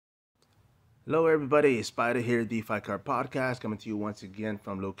Hello, everybody. It's Spider here, the Fight Card Podcast, coming to you once again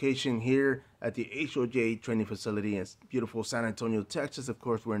from location here at the HOJ training facility in beautiful San Antonio, Texas. Of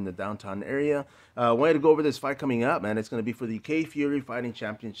course, we're in the downtown area. Wanted to go over this fight coming up, man. It's going to be for the Cage Fury Fighting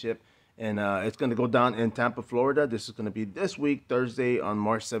Championship, and it's going to go down in Tampa, Florida. This is going to be this week, Thursday, on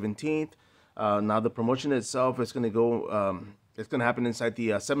March 17th. Now, the promotion itself is going to go. It's going to happen inside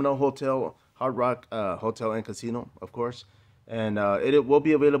the Seminole Hotel, Hard Rock Hotel and Casino, of course, and it will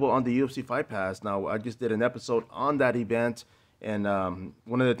be available on the UFC Fight Pass. Now, I just did an episode on that event, and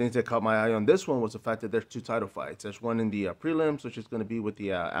one of the things that caught my eye on this one was the fact that there's two title fights. There's one in the prelims, which is going to be with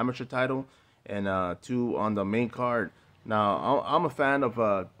the amateur title, and two on the main card. Now, I'm a fan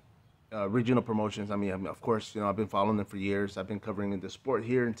of regional promotions. I mean, of course, I've been following them for years. I've been covering the sport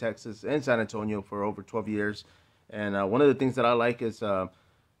here in Texas and San Antonio for over 12 years, and one of the things that I like is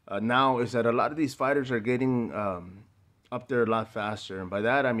now is that a lot of these fighters are getting up there a lot faster. And by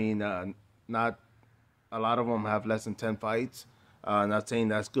that, I mean, not a lot of them have less than 10 fights. Not saying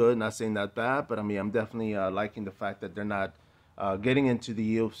that's good, not saying that's bad, but I mean, I'm definitely liking the fact that they're not getting into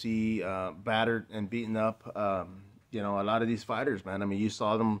the UFC battered and beaten up. A lot of these fighters, man. I mean, you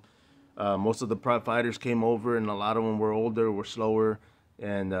saw them. Most of the pro fighters came over, and a lot of them were older, were slower.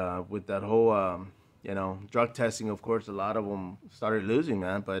 And with that whole, drug testing, of course, a lot of them started losing,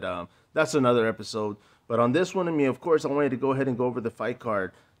 man. But that's another episode. But on this one, I mean, of course, I wanted to go ahead and go over the fight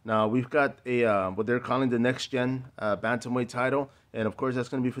card. Now, we've got what they're calling the next gen bantamweight title. And, of course, that's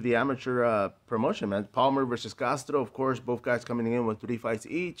going to be for the amateur promotion, man. Palmer versus Castro, of course, both guys coming in with 3 fights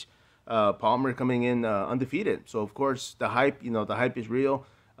each. Palmer coming in undefeated. So, of course, the hype is real.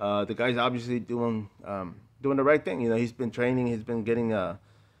 The guy's obviously doing the right thing. He's been training. He's been getting,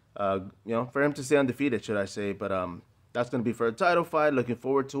 for him to stay undefeated, should I say. But that's going to be for a title fight. Looking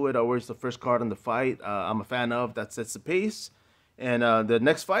forward to it. Always the first card on the fight. I'm a fan of. That sets the pace. And the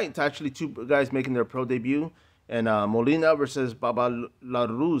next fight, it's actually two guys making their pro debut. And Molina versus Baba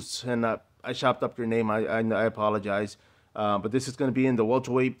LaRuz. And I chopped up your name. I apologize. But this is going to be in the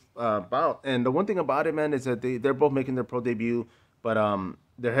welterweight bout. And the one thing about it, man, is that they're both making their pro debut. But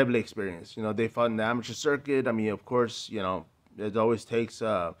they're heavily experienced. They fought in the amateur circuit. I mean, of course, it always takes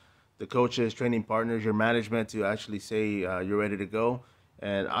the coaches, training partners, your management to actually say you're ready to go.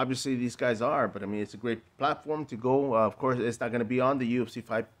 And obviously these guys are, but I mean, it's a great platform to go. Of course, it's not going to be on the UFC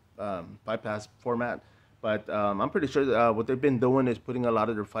Fight Pass format, but I'm pretty sure what they've been doing is putting a lot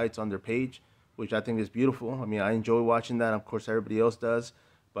of their fights on their page, which I think is beautiful. I mean, I enjoy watching that. Of course, everybody else does.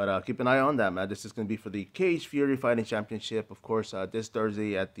 But keep an eye on that, man. This is going to be for the Cage Fury Fighting Championship, of course, this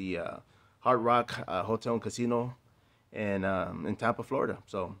Thursday at the Hard Rock Hotel and Casino in Tampa, Florida.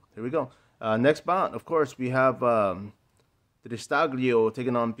 So here we go. Next bout, of course, we have Tristaglio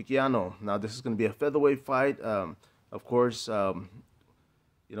taking on Picciano. Now, this is going to be a featherweight fight. Of course,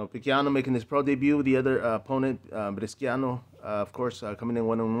 Picciano making his pro debut. The other opponent, Bresciano, of course, coming in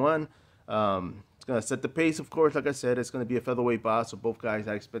one-on-one. It's going to set the pace, of course. Like I said, it's going to be a featherweight bout. So both guys,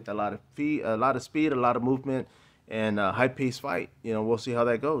 I expect a lot of speed, a lot of movement, and a high-paced fight. We'll see how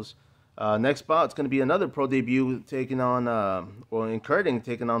that goes. Next bout, it's going to be another pro debut taking on,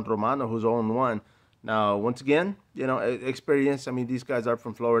 taking on Romano, who's 0-1. Now, once again, experience. I mean, these guys are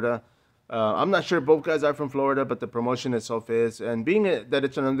from Florida. I'm not sure both guys are from Florida, but the promotion itself is. And being that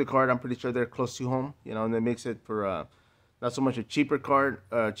it's an undercard, I'm pretty sure they're close to home, and that makes it for not so much a cheaper card,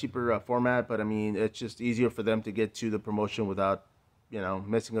 cheaper format, but I mean, it's just easier for them to get to the promotion without,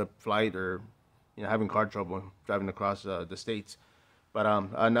 missing a flight or, having car trouble driving across the states. But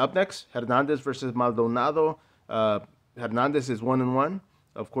and up next, Hernandez versus Maldonado. Hernandez is 1-1.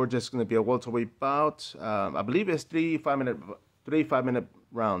 Of course, this is going to be a welterweight bout. I believe it's three 5-minute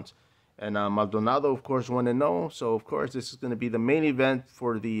rounds. And Maldonado, of course, 1-0. So, of course, this is going to be the main event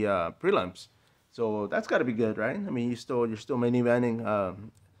for the prelims. So that's got to be good, right? I mean, you're still main eventing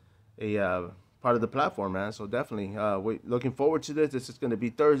a part of the platform, man. So definitely, looking forward to this. This is going to be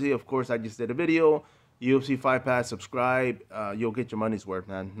Thursday. Of course, I just did a video. UFC Fight Pass, subscribe. You'll get your money's worth,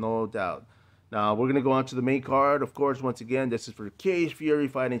 man. No doubt. Now, we're going to go on to the main card. Of course, once again, this is for the Cage Fury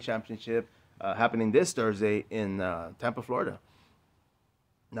Fighting Championship happening this Thursday in Tampa, Florida.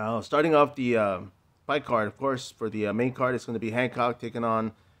 Now, starting off the fight card, of course, for the main card, it's going to be Hancock taking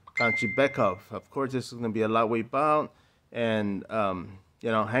on Kanchibekov. Of course, this is going to be a lightweight bout. And,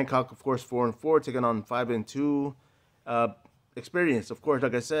 Hancock, of course, 4-4, taking on 5-2. Experience, of course,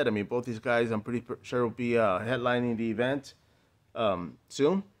 like I said, I mean, both these guys, I'm pretty sure will be headlining the event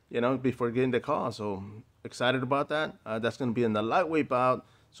soon, before getting the call. So excited about that. That's going to be in the lightweight bout.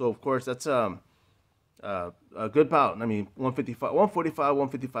 So, of course, that's a good bout. I mean, 145,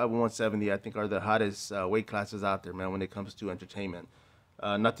 155, and 170, I think, are the hottest weight classes out there, man, when it comes to entertainment.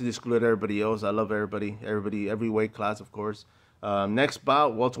 Not to exclude everybody else. I love everybody, every weight class, of course. Next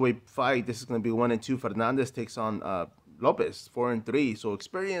bout, welterweight fight. This is going to be 1-2. Fernandez takes on Lopez, 4-3. So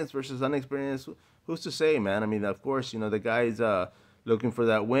experience versus unexperienced. Who's to say, man? I mean, of course, the guy's looking for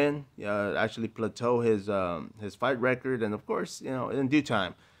that win. Actually plateau his fight record, and of course, in due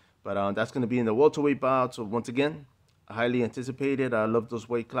time. But that's going to be in the welterweight bout. So once again, highly anticipated. I love those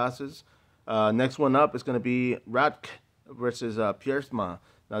weight classes. Next one up is going to be Radk versus Piersma.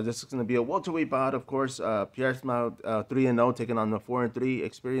 Now this is going to be a welterweight bout, of course. Piersma 3-0 taking on the 4-3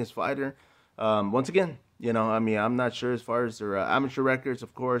 experienced fighter. Once again, I mean, I'm not sure as far as their amateur records,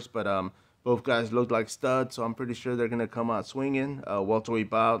 of course, but both guys look like studs, so I'm pretty sure they're going to come out swinging. Welterweight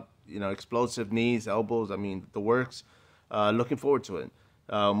bout, explosive knees, elbows. I mean, the works. Looking forward to it.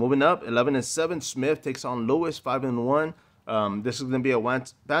 Moving up, 11-7. Smith takes on Lewis, 5-1. This is going to be a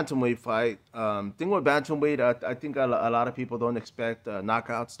bantamweight fight. Thing with bantamweight, I think a lot of people don't expect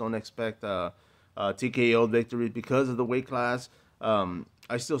knockouts, don't expect TKO victories because of the weight class.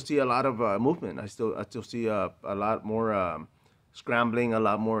 I still see a lot of movement. I still see a lot more scrambling, a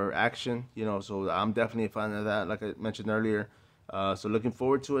lot more action. So I'm definitely a fan of that, like I mentioned earlier. So looking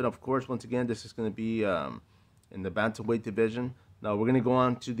forward to it. Of course, once again, this is going to be in the bantamweight division. Now we're going to go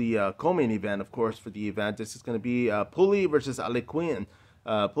on to the co-main event, of course, for the event. This is going to be Pulley versus Alequin.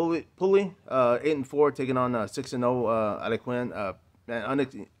 Pulley 8-4, taking on 6-0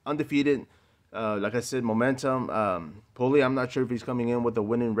 Alequin. Undefeated. Like I said, momentum. Pulley, I'm not sure if he's coming in with a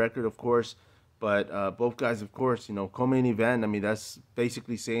winning record, of course. But both guys, of course, co-main event. I mean, that's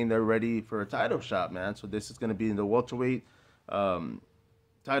basically saying they're ready for a title shot, man. So this is going to be in the welterweight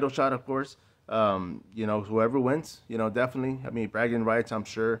title shot, of course. Whoever wins, definitely. I mean, bragging rights, I'm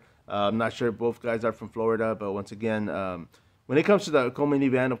sure. I'm not sure if both guys are from Florida, but once again, when it comes to the co-main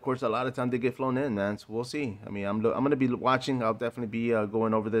event, of course, a lot of time they get flown in, man. So we'll see. I mean, I'm going to be watching. I'll definitely be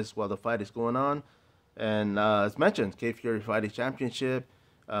going over this while the fight is going on. And as mentioned, Cape Fury Fighting Championship,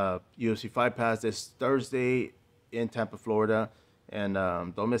 UFC Fight Pass this Thursday in Tampa, Florida. And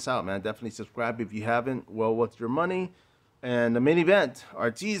don't miss out, man. Definitely subscribe if you haven't. Well, what's your money? And the main event,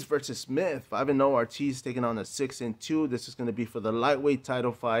 Ortiz versus Smith. 5-0, Ortiz taking on a 6-2. This is going to be for the lightweight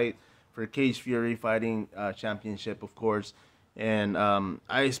title fight for Cage Fury Fighting Championship, of course. And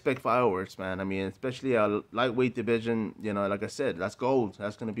I expect fireworks, man. I mean, especially a lightweight division, like I said, that's gold.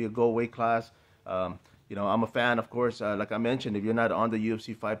 That's going to be a gold weight class. I'm a fan, of course. Like I mentioned, if you're not on the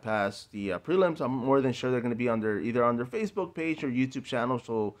UFC Fight Pass, the prelims, I'm more than sure they're going to be either on their Facebook page or YouTube channel.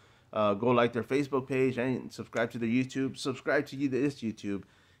 So go like their Facebook page and subscribe to their YouTube. Subscribe to this YouTube.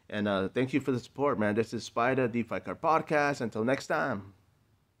 And thank you for the support, man. This is Spider, the Fight Card Podcast. Until next time,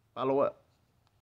 follow up.